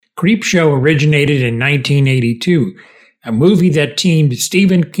Creepshow originated in 1982, a movie that teamed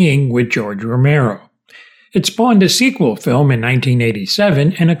Stephen King with George Romero. It spawned a sequel film in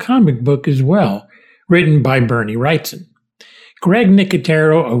 1987 and a comic book as well, written by Bernie Wrightson. Greg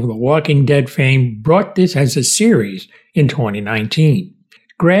Nicotero of The Walking Dead fame brought this as a series in 2019.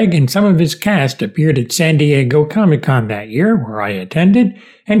 Greg and some of his cast appeared at San Diego Comic-Con that year, where I attended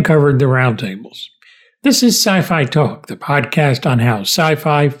and covered the roundtables. This is Sci-Fi Talk, the podcast on how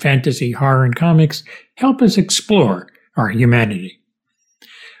sci-fi, fantasy, horror, and comics help us explore our humanity.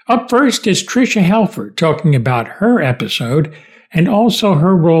 Up first is Tricia Helfer talking about her episode and also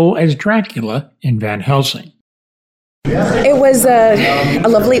her role as Dracula in Van Helsing. It was a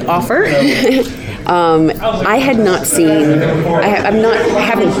lovely offer. I had not seen. I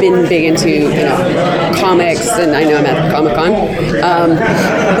haven't been big into comics, and I know I'm at Comic-Con.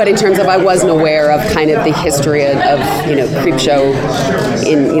 But in terms of, I wasn't aware of kind of the history of Creepshow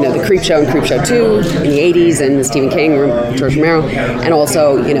in the Creepshow and Creepshow 2 in the 80s, and Stephen King, George Romero, and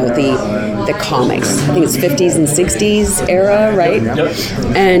also the comics. I think it's 50s and 60s era, right? Yep.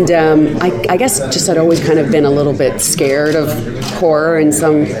 And I guess just I'd always kind of been a little bit scared of horror, and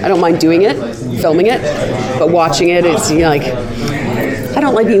I don't mind doing it, filming it, but watching it, it's I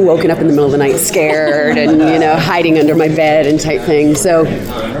don't like being woken up in the middle of the night scared and hiding under my bed and type thing. So,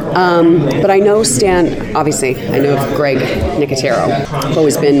 but I know Stan. Obviously, I know Greg Nicotero. I've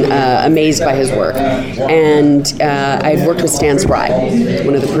always been amazed by his work, and I had worked with Stan Spry,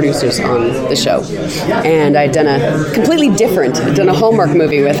 one of the producers on the show, and I'd done a Hallmark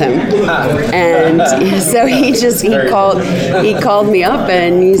movie with him, and so he called me up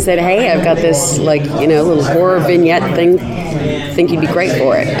and he said, "Hey, I've got this little horror vignette thing. Think you'd be great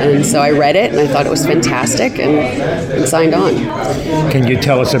for it." And so I read it and I thought it was fantastic and signed on. Can you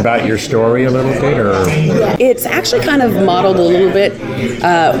tell us about your story a little bit? Or it's actually kind of modeled a little bit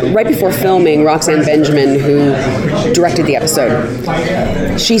right before filming. Roxanne Benjamin, who directed the episode,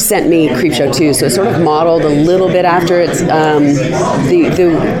 she sent me Creepshow 2, so it's sort of modeled a little bit after. It's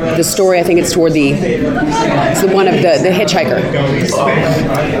the story. I think it's toward it's the one of the hitchhiker,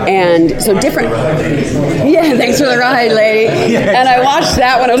 and so different. Yeah, thanks for the ride, lady. And I watched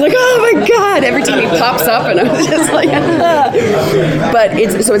that one. I was like, oh my God! Every time he pops up, and I was just like, ah. But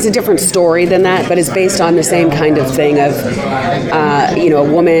it's a different story than that. But it's based on the same kind of thing of, a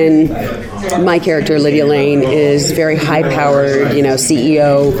woman. My character, Lydia Lane, is very high-powered,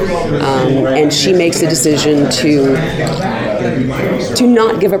 CEO, and she makes a decision to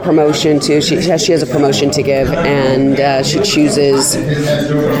not give a promotion to. She has a promotion to give, and she chooses,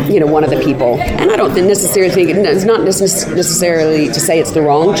 one of the people. And I don't necessarily think it's not necessarily to say it's the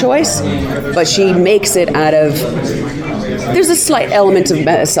wrong choice, but she makes it out of. There's a slight element of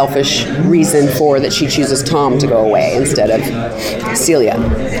a selfish reason for that she chooses Tom to go away instead of Cecilia,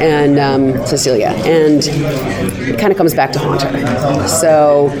 and it kind of comes back to haunt her.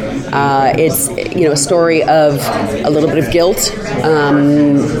 So it's a story of a little bit of guilt,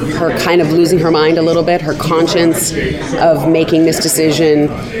 her kind of losing her mind a little bit, her conscience of making this decision,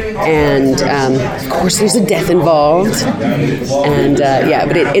 and of course there's a death involved, and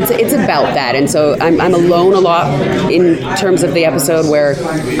but it's about that. And so I'm alone a lot in terms of the episode, where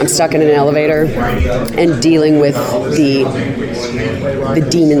I'm stuck in an elevator and dealing with the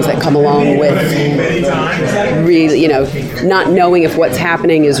demons that come along with really, not knowing if what's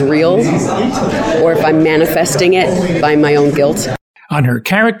happening is real or if I'm manifesting it by my own guilt. On her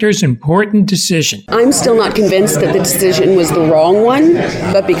character's important decision. I'm still not convinced that the decision was the wrong one,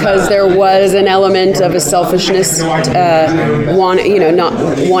 but because there was an element of a selfishness, not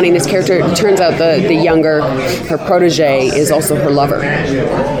wanting this character, it turns out the younger, her protege, is also her lover.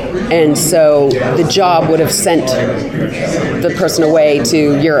 And so the job would have sent the person away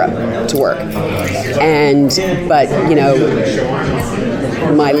to Europe to work. But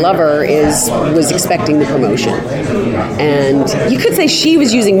my lover was expecting the promotion, and you could say she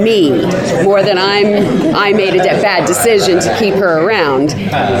was using me more than I made a bad decision to keep her around.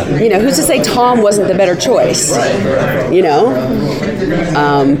 Who's to say Tom wasn't the better choice?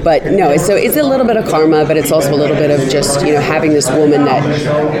 But no, so it's a little bit of karma, but it's also a little bit of just having this woman that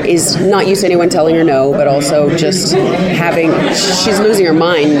is not used to anyone telling her no, but also just she's losing her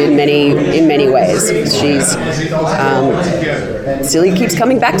mind in many ways. She's Celia keeps keeps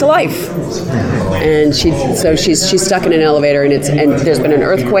coming back to life. And she's stuck in an elevator, and there's been an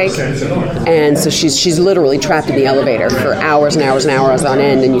earthquake, and so she's literally trapped in the elevator for hours and hours and hours on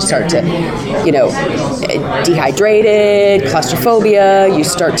end, and you start to, dehydrated, claustrophobia, you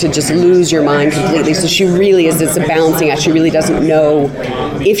start to just lose your mind completely. So she really is, it's a balancing act. She really doesn't know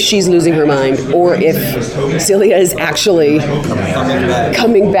if she's losing her mind or if Celia is actually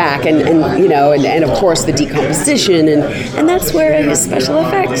coming back, and of course the decomposition, and that's where the special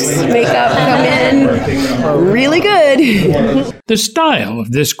effects makeup come in really good. The style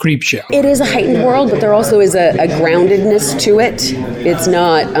of this Creepshow. It is a heightened world, but there also is a groundedness to it. It's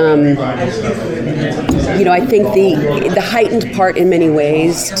not, I think the heightened part in many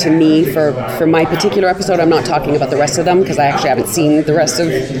ways, to me, for my particular episode, I'm not talking about the rest of them because I actually haven't seen the rest of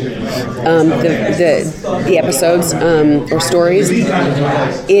the episodes or stories,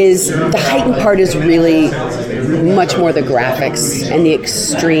 is the heightened part is really much more the graphics and the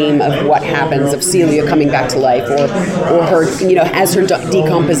extreme of what happens of Celia coming back to life or her, as her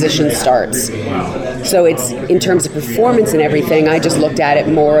decomposition starts. So it's, in terms of performance and everything, I just looked at it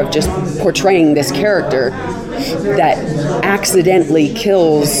more of just portraying this character that accidentally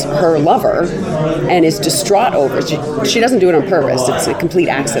kills her lover and is distraught over it. She doesn't do it on purpose. It's a complete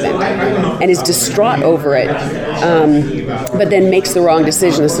accident. And is distraught over it, but then makes the wrong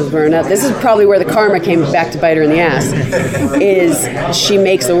decision. This is probably where the karma came back to bite her in the ass, is she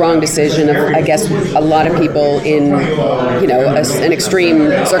makes the wrong decision. I guess a lot of people in, an extreme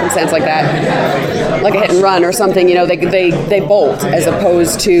circumstance like that, like a hit and run or something, they bolt as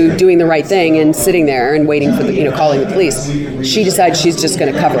opposed to doing the right thing and sitting there and waiting for calling the police. She decides she's just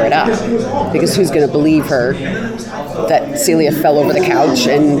going to cover it up because who's going to believe her that Celia fell over the couch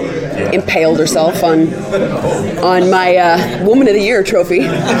and impaled herself on my Woman of the Year trophy,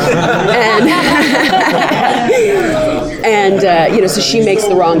 and so she makes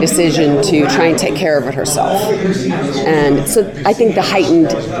the wrong decision to try and take care of it herself. And so I think the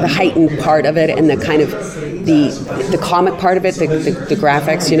heightened part of it, and the kind of the comic part of it, the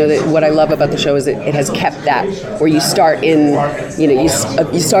graphics, what I love about the show is it has kept that, where you start in,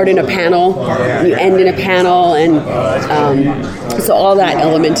 you start in a panel, you end in a panel, and so all that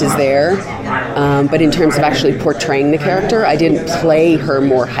element is there. But in terms of actually portraying the character, I didn't play her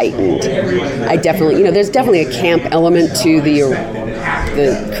more heightened. I definitely, there's definitely a camp element to the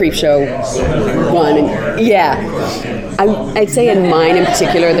Creepshow one, and I'd say in mine in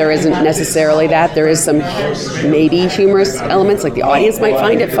particular, there isn't necessarily that. There is some maybe humorous elements, like the audience might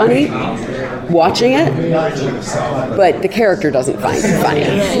find it funny watching it, but the character doesn't find it funny,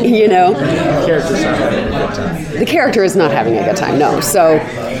 The character is not having a good time, no. So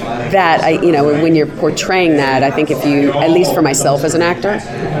that, when you're portraying that, I think if you, at least for myself as an actor,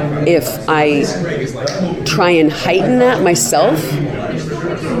 if I try and heighten that myself,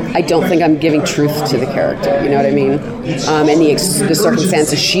 I don't think I'm giving truth to the character, you know what I mean? And the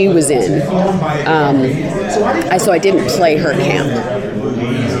circumstances she was in. So I didn't play her camp.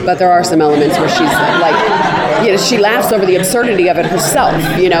 But there are some elements where she's like, she laughs over the absurdity of it herself,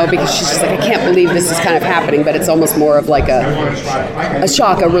 because she's just like, I can't believe this is kind of happening, but it's almost more of like a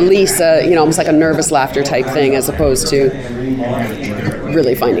shock, a release, almost like a nervous laughter type thing, as opposed to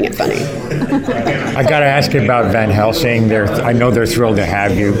really finding it funny. I got to ask you about Van Helsing. I know they're thrilled to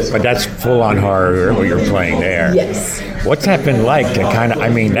have you, but that's full-on horror what you're playing there. Yes. What's that been like to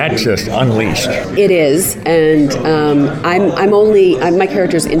that's just unleashed. It is, and my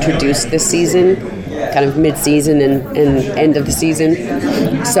character's introduced this season, kind of mid-season and end of the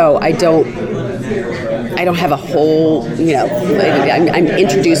season, so I don't have a whole, I'm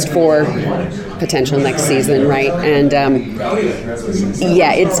introduced for potential next season, right? And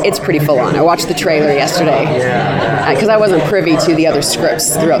it's pretty full on. I watched the trailer yesterday because I wasn't privy to the other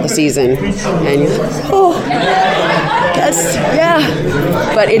scripts throughout the season, and yes, yeah.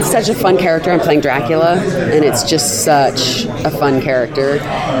 But it's such a fun character. I'm playing Dracula, and it's just such a fun character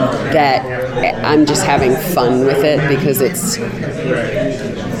that I'm just having fun with it because it's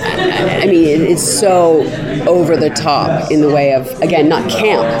so over the top in the way of, again, not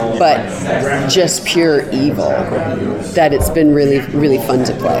camp, but just pure evil, that it's been really, really fun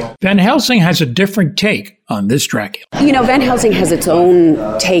to play. Van Helsing has a different take on this Dracula. Van Helsing has its own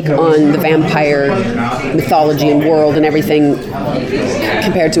take on the vampire mythology and world and everything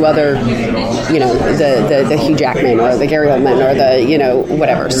compared to other, the Hugh Jackman or the Gary Oldman or the,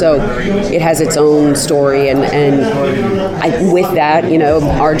 whatever. So it has its own story, and with that,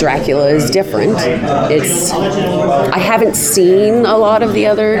 our Dracula is different. I haven't seen a lot of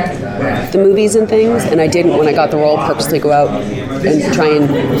the movies and things, and I didn't, when I got the role, purposely go out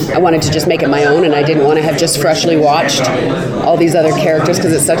and I wanted to just make it my own, and I didn't want to have just freshly watched all these other characters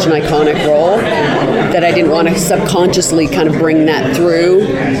because it's such an iconic role that I didn't want to subconsciously kind of bring that through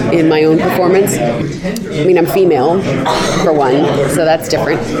in my own performance. I mean, I'm female, for one, so that's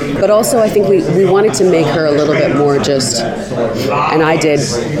different. But also, I think we wanted to make her a little bit more just, and I did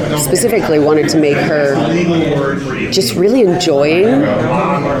specifically wanted to make her just really enjoying.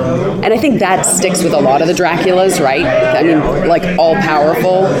 And I think that sticks with a lot of the Draculas, right? I mean, like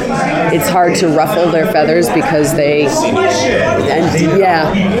all-powerful. It's hard to ruffle their feathers because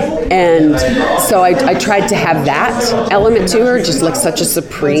And so I tried to have that element to her, just like such a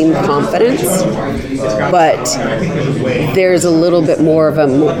supreme confidence. But there's a little bit more of a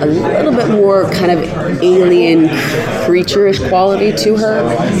little bit more kind of alien creature-ish quality to her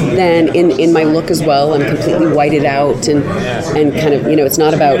than in my look as well. I'm completely whited out and kind of, it's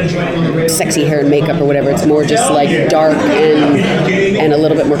not about sexy hair and makeup or whatever. It's more just like dark and a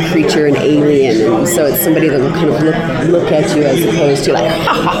little bit more creature and alien. And so it's somebody that will kind of look at you as opposed to like,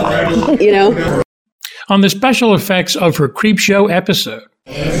 ha ha ha, On the special effects of her Creepshow episode,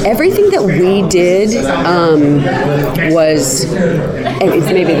 everything that we did was, and it's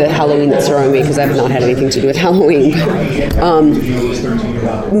maybe the Halloween that's throwing me because I've not had anything to do with Halloween.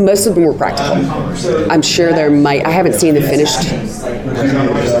 Most of them were practical. I'm sure I haven't seen the finished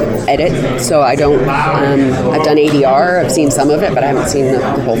edit, so I don't, I've done ADR, I've seen some of it, but I haven't seen the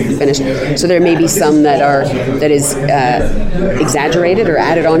whole finished. So there may be some that is exaggerated or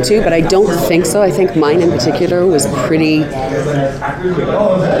added onto, but I don't think so. I think mine in particular was pretty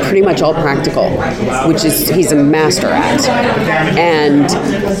much all practical, which is he's a master at. And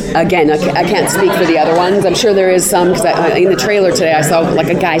again, I can't speak for the other ones. I'm sure there is some, because in the trailer today I saw like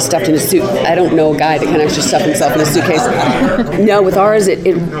a guy stuffed in a suit. I don't know a guy that can actually stuff himself in a suitcase. No, with ours it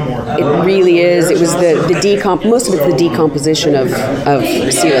really is. It was most of it's the decomposition of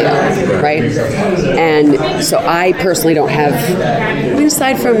Celia, right? And so I personally don't have,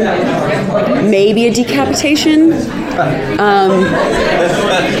 aside from maybe a decapitation,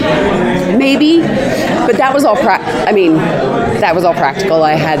 maybe, but that was all that was all practical.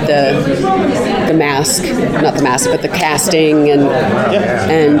 I had the mask, not the mask, but the casting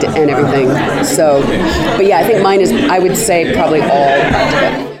and everything. So, but yeah, I think mine is, I would say, probably all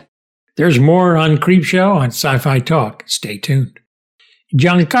practical. There's more on Creepshow on Sci-Fi Talk. Stay tuned.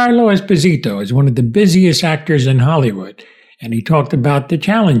 Giancarlo Esposito is one of the busiest actors in Hollywood, and he talked about the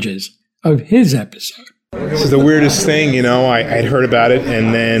challenges of his episode. This is the weirdest thing, I'd heard about it,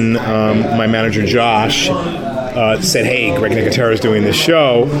 and then my manager, Josh, said, hey, Greg Nicotero is doing this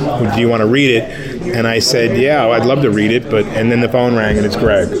show. Do you want to read it? And I said, yeah, I'd love to read it, and then the phone rang, and it's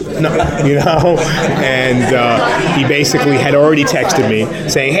Greg. And he basically had already texted me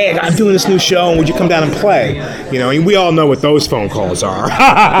saying, hey, I'm doing this new show, and would you come down and play? And we all know what those phone calls are.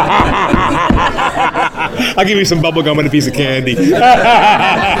 I'll give you some bubble gum and a piece of candy.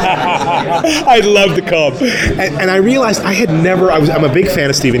 I'd love to come. And I realized I'm a big fan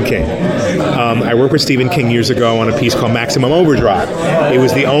of Stephen King. I worked with Stephen King years ago on a piece called Maximum Overdrive. It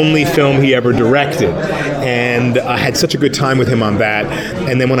was the only film he ever directed. And I had such a good time with him on that.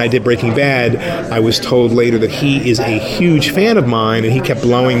 And then when I did Breaking Bad, I was told later that he is a huge fan of mine, and he kept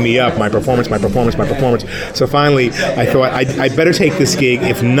blowing me up, my performance. So finally, I thought I'd better take this gig,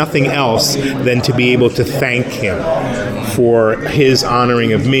 if nothing else, than to be able to thank him for his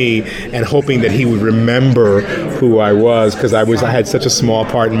honoring of me and hoping that he would remember who I was, because I had such a small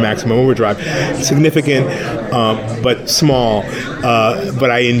part in Maximum Overdrive. Significant, but small.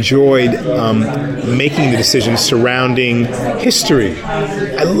 But I enjoyed making the decisions surrounding history.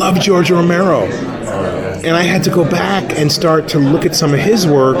 I love George Romero. And I had to go back and start to look at some of his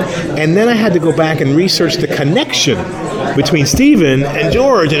work, and then I had to go back and research the connection between Stephen and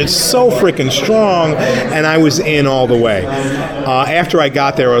George, and it's so freaking strong, and I was in all the way. After I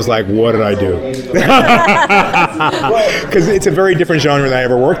got there, I was like, what did I do? Because it's a very different genre than I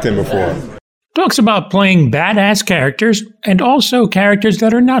ever worked in before. Talks about playing badass characters and also characters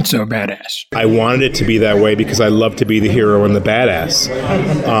that are not so badass. I wanted it to be that way because I love to be the hero and the badass.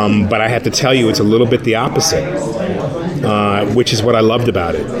 But I have to tell you, it's a little bit the opposite, which is what I loved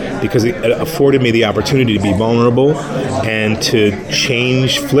about it, because it afforded me the opportunity to be vulnerable and to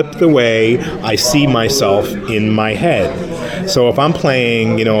flip the way I see myself in my head. So if I'm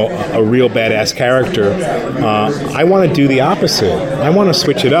playing, a real badass character, I want to do the opposite. I want to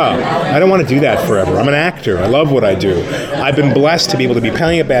switch it up. I don't want to do that forever. I'm an actor. I love what I do. I've been blessed to be able to be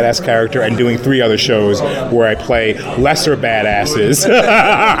playing a badass character and doing 3 other shows where I play lesser badasses.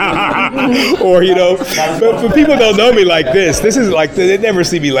 Or, but people don't know me like this. This is like, they never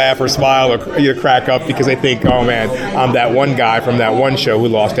see me laugh or smile or crack up because they think, oh man, I'm that one guy from that one show who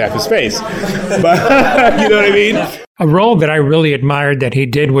lost half his face. But, you know what I mean? A role that I really admired that he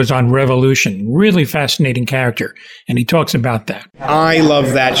did was on Revolution. Really fascinating character, and he talks about that. I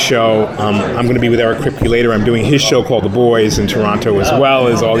love that show. I'm going to be with Eric Kripke later. I'm doing his show called The Boys in Toronto as well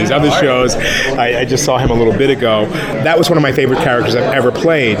as all these other shows. I just saw him a little bit ago. That was one of my favorite characters I've ever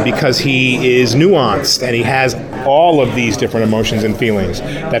played because he is nuanced and he has all of these different emotions and feelings.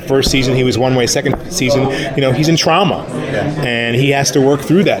 That first season he was one way, second season, he's in trauma and he has to work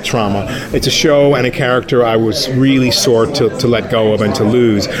through that trauma. It's a show and a character I was really sore to let go of and to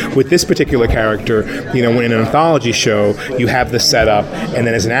lose. With this particular character, when in an anthology show, you have the setup, and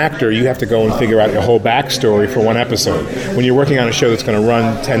then as an actor, you have to go and figure out your whole backstory for one episode. When you're working on a show that's going to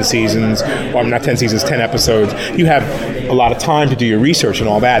run 10 seasons, or not 10 seasons, 10 episodes, you have a lot of time to do your research and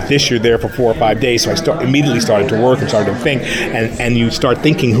all that. This, you're there for 4 or 5 days, so I immediately started to work and started to think, and you start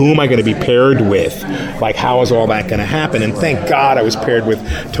thinking, who am I going to be paired with? Like, how is all that going to happen? And thank God I was paired with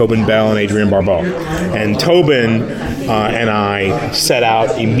Tobin Bell and Adrienne Barbeau. And Tobin and I set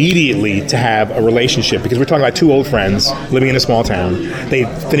out immediately to have a relationship because we're talking about 2 old friends living in a small town. They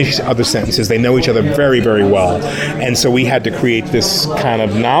finish other sentences. They know each other very, very well. And so we had to create this kind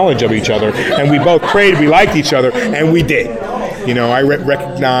of knowledge of each other. And we both prayed we liked each other, and we did. I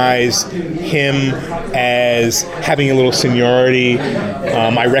recognized him as having a little seniority.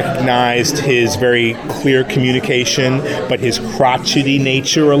 I recognized his very clear communication, but his crotchety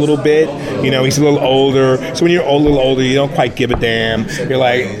nature a little bit. He's a little older. So when you're a little older, you don't quite give a damn. You're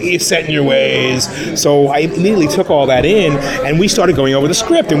like, you're set in your ways. So I immediately took all that in, and we started going over the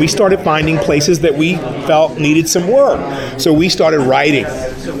script, and we started finding places that we felt needed some work. So we started writing,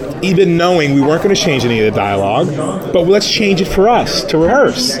 even knowing we weren't going to change any of the dialogue, but let's change it for us to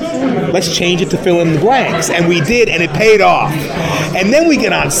rehearse. Let's change it to fill in the blanks. And we did, and it paid off. And then we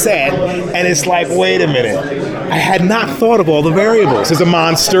get on set, and it's like, wait a minute. I had not thought of all the variables. There's a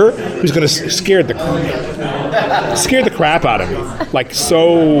monster who's going to scare the crap out of me. Like,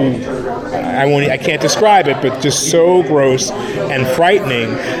 so, I can't describe it, but just so gross and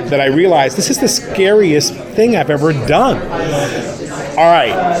frightening that I realized this is the scariest thing I've ever done. All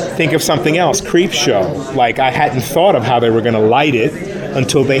right, think of something else. Creepshow. Like, I hadn't thought of how they were going to light it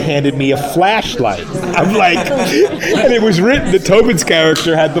until they handed me a flashlight. I'm like, and it was written that Tobin's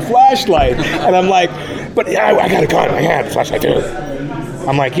character had the flashlight. And I'm like, but I got a gun. I had a flashlight too.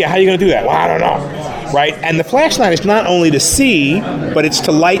 I'm like, yeah, how are you going to do that? Well, I don't know. Right? And the flashlight is not only to see, but it's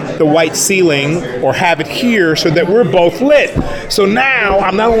to light the white ceiling or have it here so that we're both lit. So now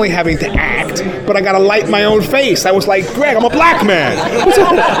I'm not only having to act, but I got to light my own face. I was like, Greg, I'm a black man. I'm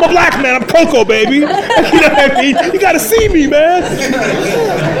a black man. I'm Coco, baby. You know what I mean? You got to see me, man.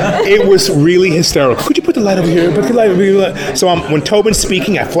 It was really hysterical. Could you put the light over here? Put the light over here. So when Tobin's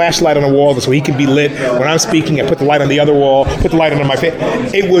speaking, I flashlight on the wall so he can be lit. When I'm speaking, I put the light on the other wall, put the light under my face.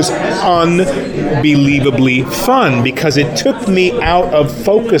 It was unbelievably fun because it took me out of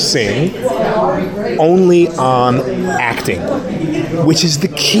focusing only on acting, which is the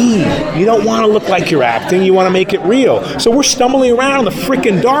key. You don't want to look like you're acting. You want to make it real. So we're stumbling around in the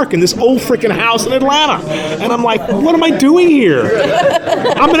freaking dark in this old freaking house in Atlanta. And I'm like, what am I doing here?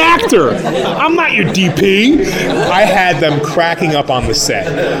 I'm an actor. I'm not your DP. I had them cracking up on the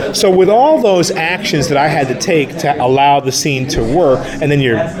set. So with all those actions that I had to take to allow the scene to work, and then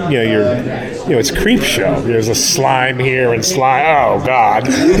it's Creepshow. There's a slime here and slime. Oh God.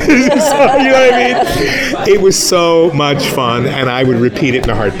 So, you know what I mean? It was so much fun, and I would repeat it in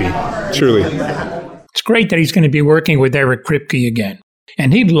a heartbeat. Truly. It's great that he's going to be working with Eric Kripke again.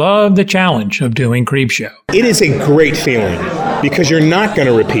 And he'd love the challenge of doing Creepshow. It is a great feeling because you're not going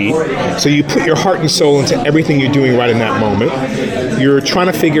to repeat. So you put your heart and soul into everything you're doing right in that moment. You're trying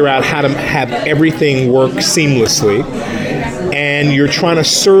to figure out how to have everything work seamlessly. And you're trying to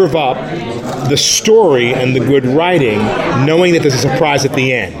serve up the story and the good writing, knowing that there's a surprise at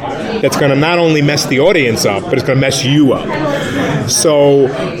the end that's going to not only mess the audience up, but it's going to mess you up. So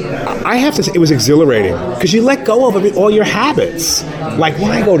I have to say, it was exhilarating because you let go of all your habits. Like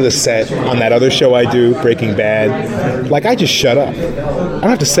when I go to the set on that other show I do, Breaking Bad, like I just shut up. I don't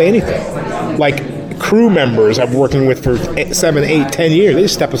have to say anything. Like crew members I'm working with for 7, 8, 10 years, they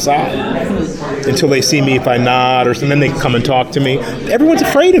just step aside until they see me if I nod or something. Then they come and talk to me. Everyone's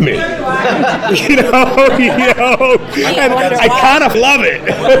afraid of me. you know, and I kind of love it.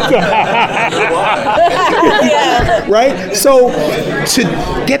 right? So to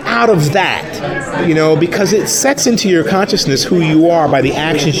get out of that, because it sets into your consciousness who you are by the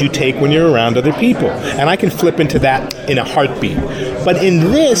actions you take when you're around other people. And I can flip into that in a heartbeat. But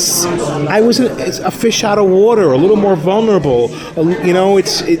in this, I was a fish out of water, a little more vulnerable.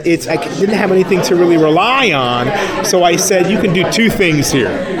 It's I didn't have anything to really rely on. So I said, you can do two things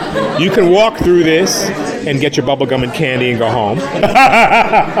here. You can walk through this and get your bubblegum and candy and go home.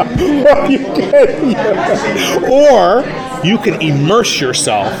 Or you can immerse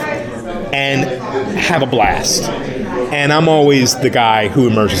yourself and have a blast. And I'm always the guy who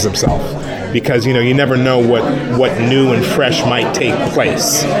immerses himself because, you never know what new and fresh might take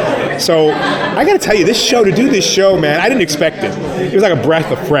place. So I got to tell you, to do this show, man, I didn't expect it. It was like a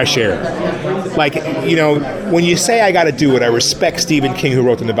breath of fresh air. Like, when you say I got to do it, I respect Stephen King, who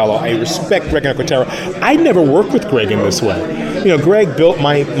wrote the novella. I respect Greg Nicotero. I never worked with Greg in this way. Greg built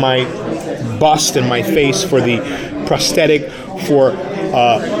my bust and my face for the prosthetic for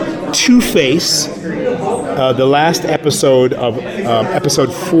Two-Face, the last episode of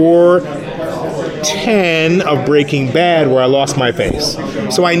episode 410 of Breaking Bad, where I lost my face.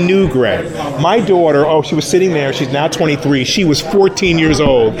 So I knew Greg. My daughter, she was sitting there. She's now 23. She was 14 years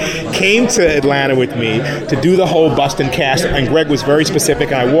old. Came to Atlanta with me to do the whole bust and cast, and Greg was very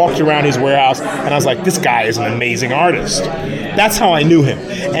specific. And I walked around his warehouse, and I was like, this guy is an amazing artist. That's how I knew him.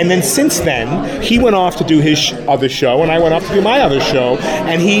 And then since then, he went off to do his other show, and I went off to do my other show,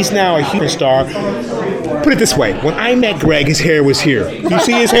 and he's now a huge star. Put it this way, when I met Greg, his hair was here. You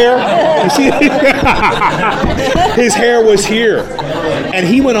see his hair? You see his hair was here. And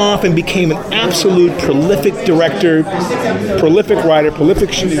he went off and became an absolute prolific director, prolific writer,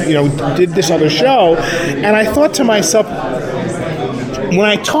 did this other show. And I thought to myself, when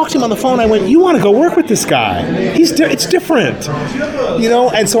I talked to him on the phone, I went, you want to go work with this guy? It's different,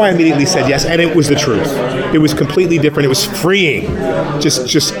 And so I immediately said yes, and it was the truth. It was completely different. It was freeing.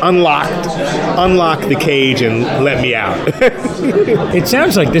 Just unlock the cage and let me out. It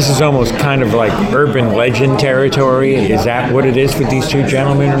sounds like this is almost kind of like urban legend territory. Is that what it is for these two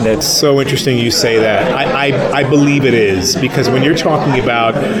gentlemen? That's so interesting you say that. I believe it is, because when you're talking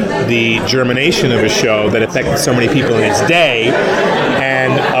about the germination of a show that affected so many people in its day,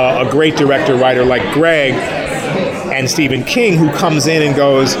 and a great director, writer like Greg and Stephen King, who comes in and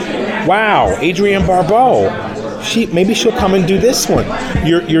goes, wow, Adrienne Barbeau, maybe she'll come and do this one.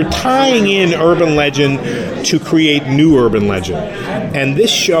 You're tying in urban legend to create new urban legend. And this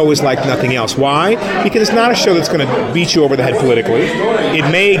show is like nothing else. Why? Because it's not a show that's going to beat you over the head politically. It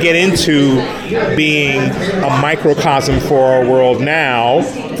may get into being a microcosm for our world now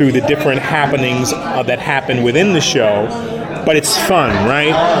through the different happenings that happen within the show. But it's fun,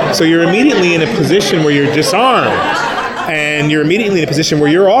 right? So you're immediately in a position where you're disarmed. And you're immediately in a position where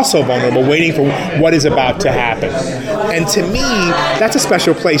you're also vulnerable, waiting for what is about to happen. And to me, that's a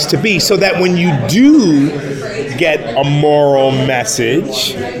special place to be, so that when you do get a moral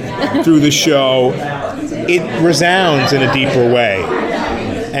message through the show, it resounds in a deeper way.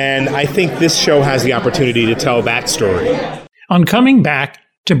 And I think this show has the opportunity to tell that story. On coming back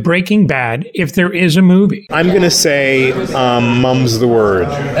to Breaking Bad, if there is a movie, I'm going to say mum's the word.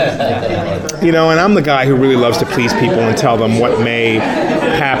 And I'm the guy who really loves to please people and tell them what may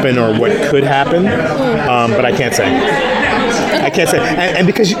happen or what could happen, but I can't say. And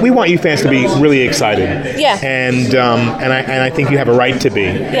because we want you fans to be really excited. Yeah. And I think you have a right to be.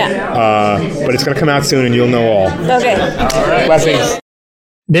 Yeah. But it's going to come out soon and you'll know all. Okay. Blessings.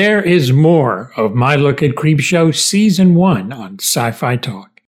 there is more of My Look at Creepshow Season 1 on Sci-Fi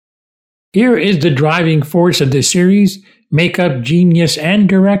Talk. Here is the driving force of the series, makeup genius and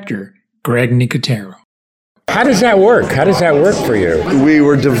director, Greg Nicotero. How does that work? How does that work for you? We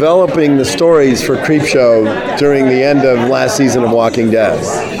were developing the stories for Creepshow during the end of last season of Walking Dead.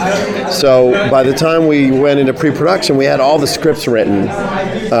 So by the time we went into pre-production, we had all the scripts written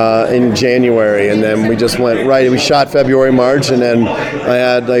in January, and then we just went right. We shot February, March, and then I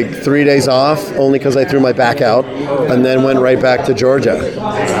had like 3 days off, only because I threw my back out, and then went right back to Georgia.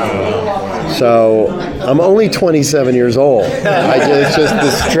 So I'm only 27 years old. It's just the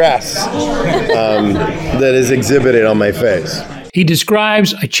stress that is exhibited on my face. He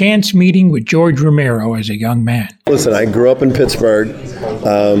describes a chance meeting with George Romero as a young man. Listen, I grew up in Pittsburgh.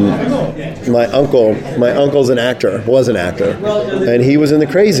 My uncle's an actor, was an actor, and he was in the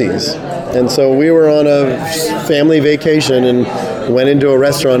Crazies. And so we were on a family vacation and went into a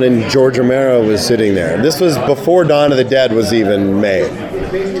restaurant, and George Romero was sitting there. This was before Dawn of the Dead was even made.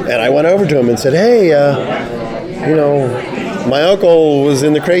 And I went over to him and said, hey, my uncle was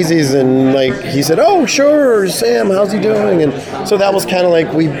in the Crazies, and he said, oh, sure, Sam, how's he doing? And so that was kind of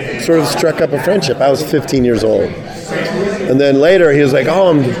like we sort of struck up a friendship. I was 15 years old. And then later he was like, oh,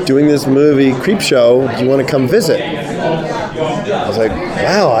 I'm doing this movie, Creepshow. Do you want to come visit? I was like,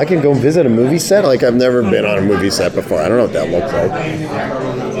 wow, I can go visit a movie set? Like, I've never been on a movie set before. I don't know what that looks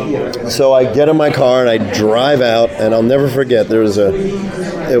like. So I get in my car and I drive out, and I'll never forget, it was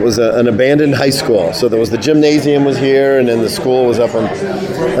an abandoned high school. So there was the gymnasium was here, and then the school was up on,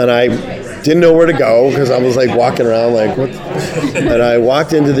 and I didn't know where to go because I was like walking around like, what? And I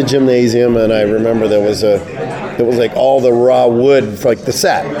walked into the gymnasium, and I remember it was like all the raw wood, like the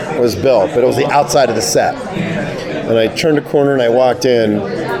set was built, but it was the outside of the set. And I turned a corner and I walked in,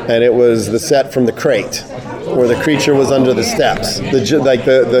 and it was the set from The Crate, where the creature was under the steps,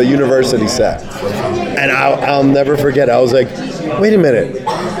 the university set. And I'll never forget. I was like, wait a minute.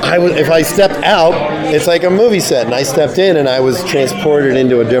 If I stepped out, it's like a movie set. And I stepped in, and I was transported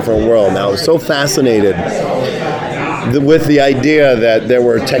into a different world. And I was so fascinated with the idea that there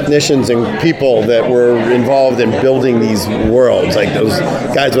were technicians and people that were involved in building these worlds, like those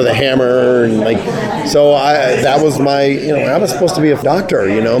guys with a hammer, and like, so that was my, I was supposed to be a doctor,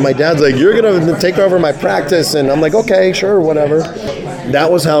 my dad's like, you're gonna take over my practice, and I'm like, okay, sure, whatever.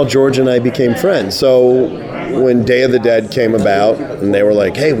 That was how George and I became friends. So when Day of the Dead came about, and they were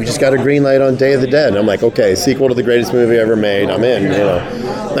like, hey, we just got a green light on Day of the Dead, and I'm like, okay, sequel to the greatest movie ever made, I'm in,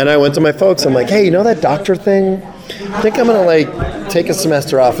 And I went to my folks, I'm like, hey, that doctor thing? I think I'm going to take a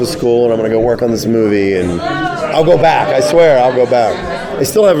semester off of school, and I'm going to go work on this movie, and I'll go back. I swear I'll go back. I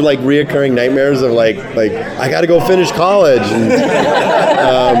still have reoccurring nightmares of like I got to go finish college. And,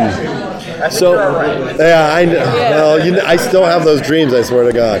 I still have those dreams, I swear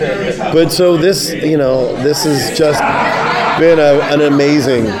to God. But so this has just been an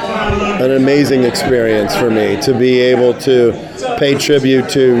amazing experience for me to be able to pay tribute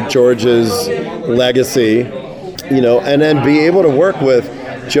to George's legacy. And then be able to work with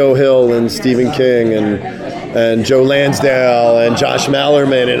Joe Hill and Stephen King and Joe Lansdale and Josh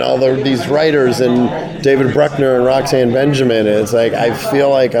Mallerman and all these writers and David Bruckner and Roxanne Benjamin. And it's like, I feel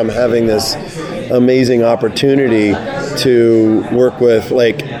like I'm having this amazing opportunity to work with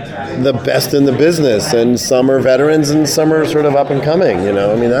the best in the business, and some are veterans and some are sort of up and coming,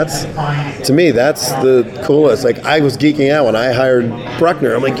 that's, to me, that's the coolest. I was geeking out when I hired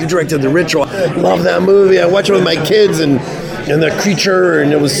Bruckner. I'm like, you directed The Ritual. I love that movie. I watched it with my kids and the creature,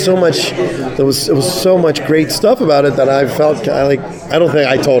 and it was so much great stuff about it that I felt I don't think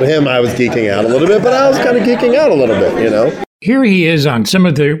I told him I was geeking out a little bit, but I was kind of geeking out a little bit, Here he is on some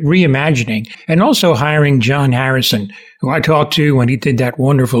of the reimagining, and also hiring John Harrison, who I talked to when he did that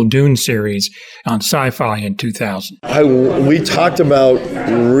wonderful Dune series on Sci-Fi in 2000. We talked about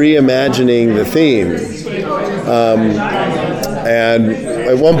reimagining the theme. And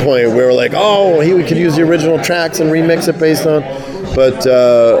at one point we were like, we could use the original tracks and remix it based on, but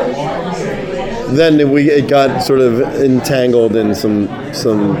then it got sort of entangled in some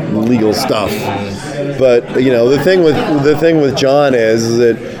legal stuff. But the thing with John is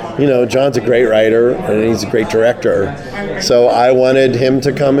that John's a great writer and he's a great director. So I wanted him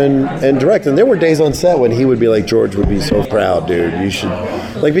to come in and direct. And there were days on set when he would be like, George would be so proud, dude. You should,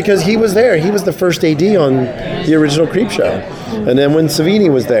 because he was there. He was the first AD on the original Creepshow. And then when Savini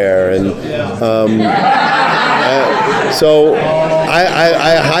was there, and so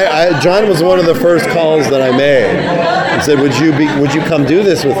John was one of the first calls that I made. and said, would you come do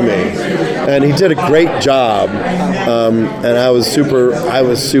this with me? And he did a great job, and I was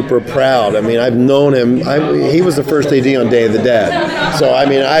super proud. I mean, I've known him. He was the first AD on Day of the Dead, so I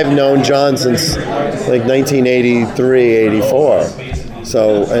mean, I've known John since like 1983, 84.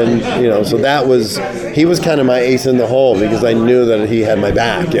 So, and so he was kind of my ace in the hole because I knew that he had my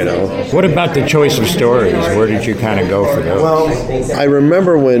back, What about the choice of stories? Where did you kind of go for those? Well, I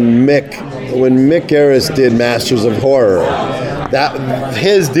remember when Mick Garris did Masters of Horror, that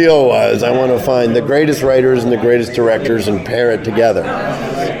his deal was, I want to find the greatest writers and the greatest directors and pair it together.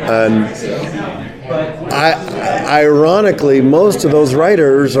 And ironically, most of those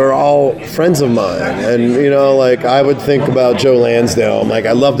writers are all friends of mine. And, like I would think about Joe Lansdale. I'm like,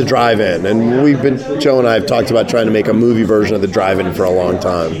 I love the Drive-In. And Joe and I have talked about trying to make a movie version of the Drive-In for a long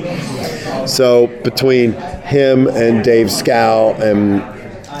time. So between him and Dave Scow and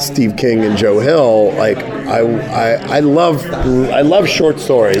Steve King and Joe Hill, like I love short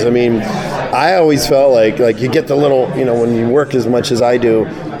stories. I mean, I always felt like you get the little, when you work as much as I do,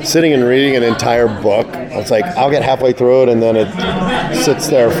 sitting and reading an entire book, it's like I'll get halfway through it and then it sits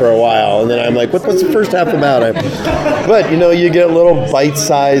there for a while, and then I'm like, what's the first half about? But you get little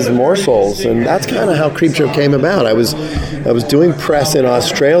bite-sized morsels, and that's kind of how Creepshow came about. I was doing press in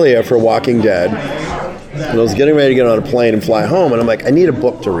Australia for Walking Dead, and I was getting ready to get on a plane and fly home, and I'm like, I need a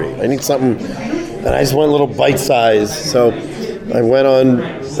book to read. I need something and I just went a little bite size. So I went on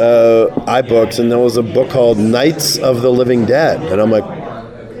iBooks, and there was a book called Nights of the Living Dead, and I'm like,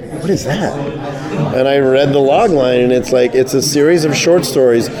 what is that? And I read the log line, and it's like, it's a series of short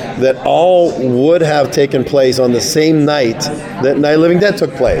stories that all would have taken place on the same night that Night of the Living Dead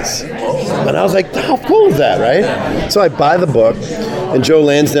took place. And I was like, how cool is that, right? So I buy the book, and Joe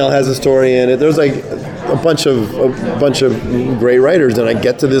Lansdale has a story in it. There's like a bunch of great writers, and I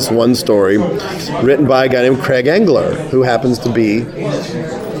get to this one story written by a guy named Craig Engler, who happens to be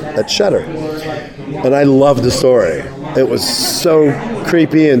at Shudder. And I loved the story. It was so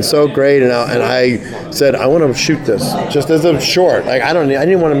creepy and so great, and I said, I want to shoot this just as a short. Like I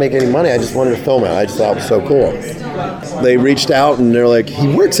didn't want to make any money. I just wanted to film it. I just thought it was so cool. They reached out, and they're like,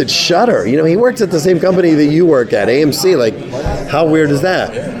 he works at Shudder. You know, he works at the same company that you work at, AMC. Like, how weird is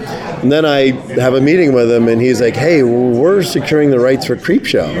that? And then I have a meeting with him, and he's like, hey, we're securing the rights for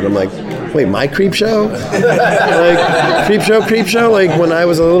Creepshow. And I'm like, wait, my Creepshow? Like, Creepshow? Like, when I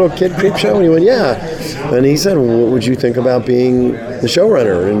was a little kid, Creepshow? And he went, yeah. And he said, well, what would you think about being the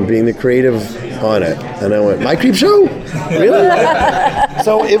showrunner and being the creative on it? And I went, my Creepshow? Really?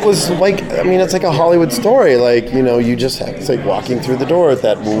 So it was like, I mean, it's like a Hollywood story. Like, you know, you just have, it's like walking through the door at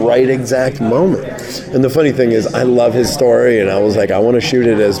that right exact moment. And the funny thing is, I love his story, and I was like, I want to shoot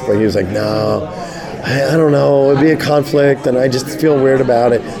it as, but he was like, no, I don't know, it'd be a conflict, and I just feel weird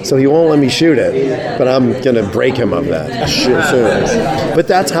about it. So he won't let me shoot it, but I'm gonna break him of that soon. But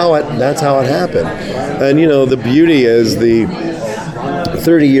that's how it happened. And you know, the beauty is the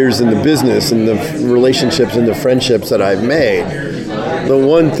 30 years in the business and the relationships and the friendships that I've made. The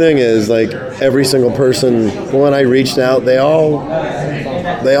one thing is, like, every single person, when I reached out, they all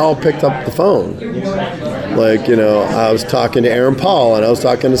picked up the phone. Like, you know, I was talking to Aaron Paul, and I was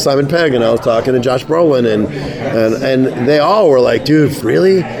talking to Simon Pegg, and I was talking to Josh Brolin, and they all were like, dude,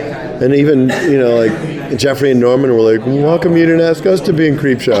 really? And even, you know, like, Jeffrey and Norman were like, well, how come you didn't ask us to be in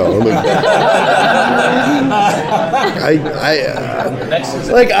Creepshow? I'm like,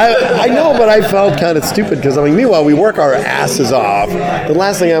 I know, but I felt kind of stupid because, I mean, meanwhile, we work our asses off. The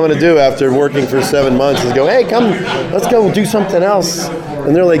last thing I want to do after working for 7 months is go, hey, come, let's go do something else.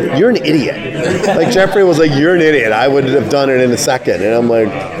 And they're like, you're an idiot. Like, Jeffrey was like, you're an idiot. I would have done it in a second. And I'm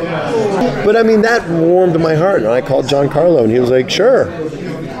like, but I mean, that warmed my heart. And I called John Carlo, and he was like, sure.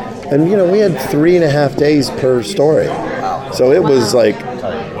 And, you know, we had 3.5 days per story. So it was like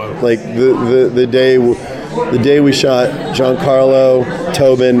the day we shot Giancarlo,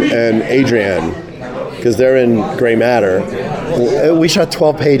 Tobin, and Adrienne, because they're in Gray Matter, we shot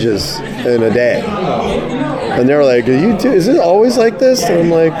 12 pages in a day. And they were like, is it always like this? And I'm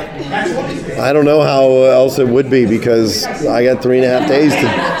like, I don't know how else it would be, because I got 3.5 days to,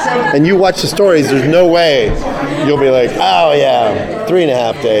 and you watch the stories, there's no way you'll be like, oh yeah,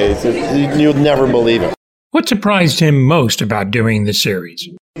 3.5 days. You'll never believe it. What surprised him most about doing the series?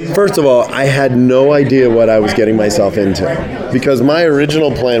 First of all, I had no idea what I was getting myself into, because my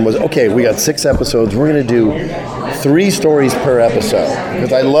original plan was, okay, we got 6 episodes, we're going to do 3 stories per episode,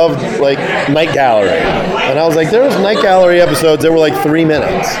 because I loved, like, Night Gallery. And I was like, there was Night Gallery episodes that were like 3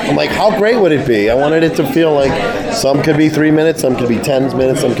 minutes. I'm like, how great would it be? I wanted it to feel like some could be 3 minutes, some could be 10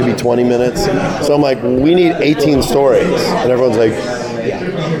 minutes, some could be 20 minutes. So I'm like, we need 18 stories. And everyone's like,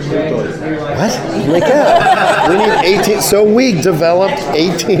 what? I'm like, yeah, we need 18. So we developed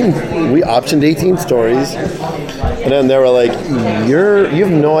 18, we optioned 18 stories. And then they were like, you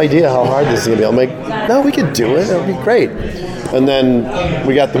have no idea how hard this is going to be. I'm like, no, we could do it. It would be great. And then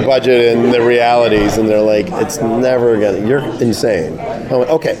we got the budget and the realities, and they're like, it's never going to, you're insane. I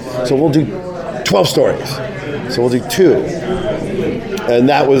went, okay, so we'll do 12 stories. So we'll do 2. And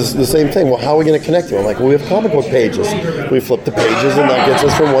that was the same thing. Well, how are we going to connect them? I'm like, well, we have comic book pages. We flip the pages, and that gets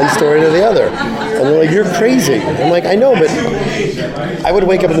us from one story to the other. And they're like, you're crazy. I'm like, I know, but I would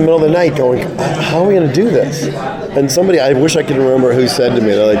wake up in the middle of the night going, how are we going to do this? And somebody, I wish I could remember who said to me,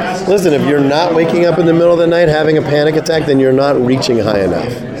 they're like, listen, if you're not waking up in the middle of the night having a panic attack, then you're not reaching high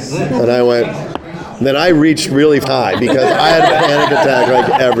enough. And I went, then I reached really high, because I had a panic attack like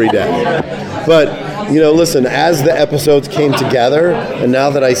every day. But you know, listen, as the episodes came together, and now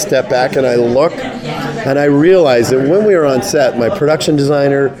that I step back and I look, and I realize that when we were on set, my production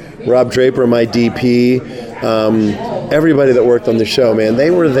designer, Rob Draper, my DP, everybody that worked on the show, man, they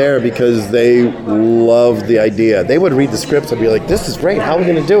were there because they loved the idea. They would read the scripts and be like, this is great, how are we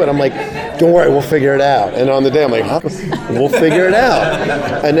going to do it? I'm like, don't worry, we'll figure it out. And on the day, I'm like, we'll figure it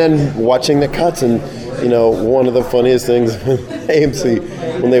out. And then watching the cuts, and you know, one of the funniest things, AMC,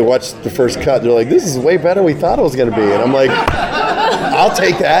 when they watched the first cut, they're like, this is way better than we thought it was going to be. And I'm like, I'll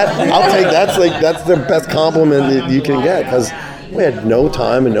take that. That's the best compliment that you can get, because We had no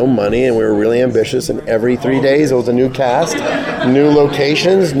time and no money, and we were really ambitious. And every 3 days, it was a new cast, new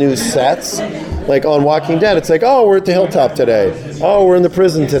locations, new sets. Like on Walking Dead, it's like, oh, we're at the hilltop today. Oh, we're in the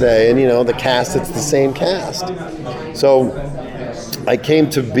prison today. And, the cast, it's the same cast. So I came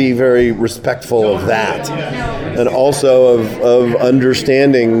to be very respectful of that, and also of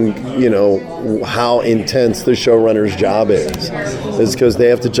understanding, how intense the showrunner's job is because they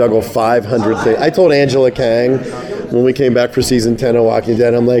have to juggle 500 things. I told Angela Kang when we came back for season 10 of Walking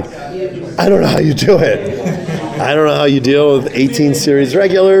Dead, I'm like, I don't know how you do it. I don't know how you deal with 18 series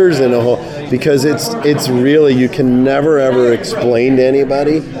regulars and a whole, because it's really, you can never ever explain to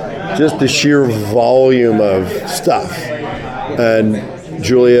anybody just the sheer volume of stuff. And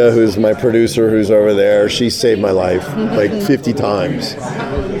Julia, who's my producer, who's over there, she saved my life like 50 times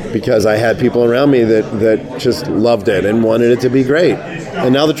because I had people around me that just loved it and wanted it to be great.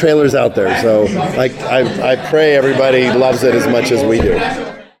 And now the trailer's out there, so I pray everybody loves it as much as we do.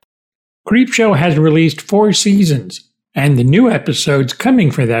 Creepshow has released 4 seasons, and the new episodes coming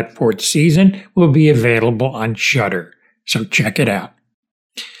for that 4th season will be available on Shudder, so check it out.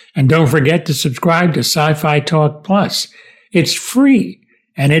 And don't forget to subscribe to Sci-Fi Talk Plus. It's free,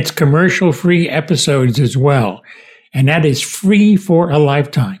 and it's commercial-free episodes as well, and that is free for a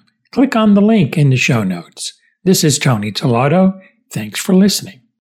lifetime. Click on the link in the show notes. This is Tony Tellado. Thanks for listening.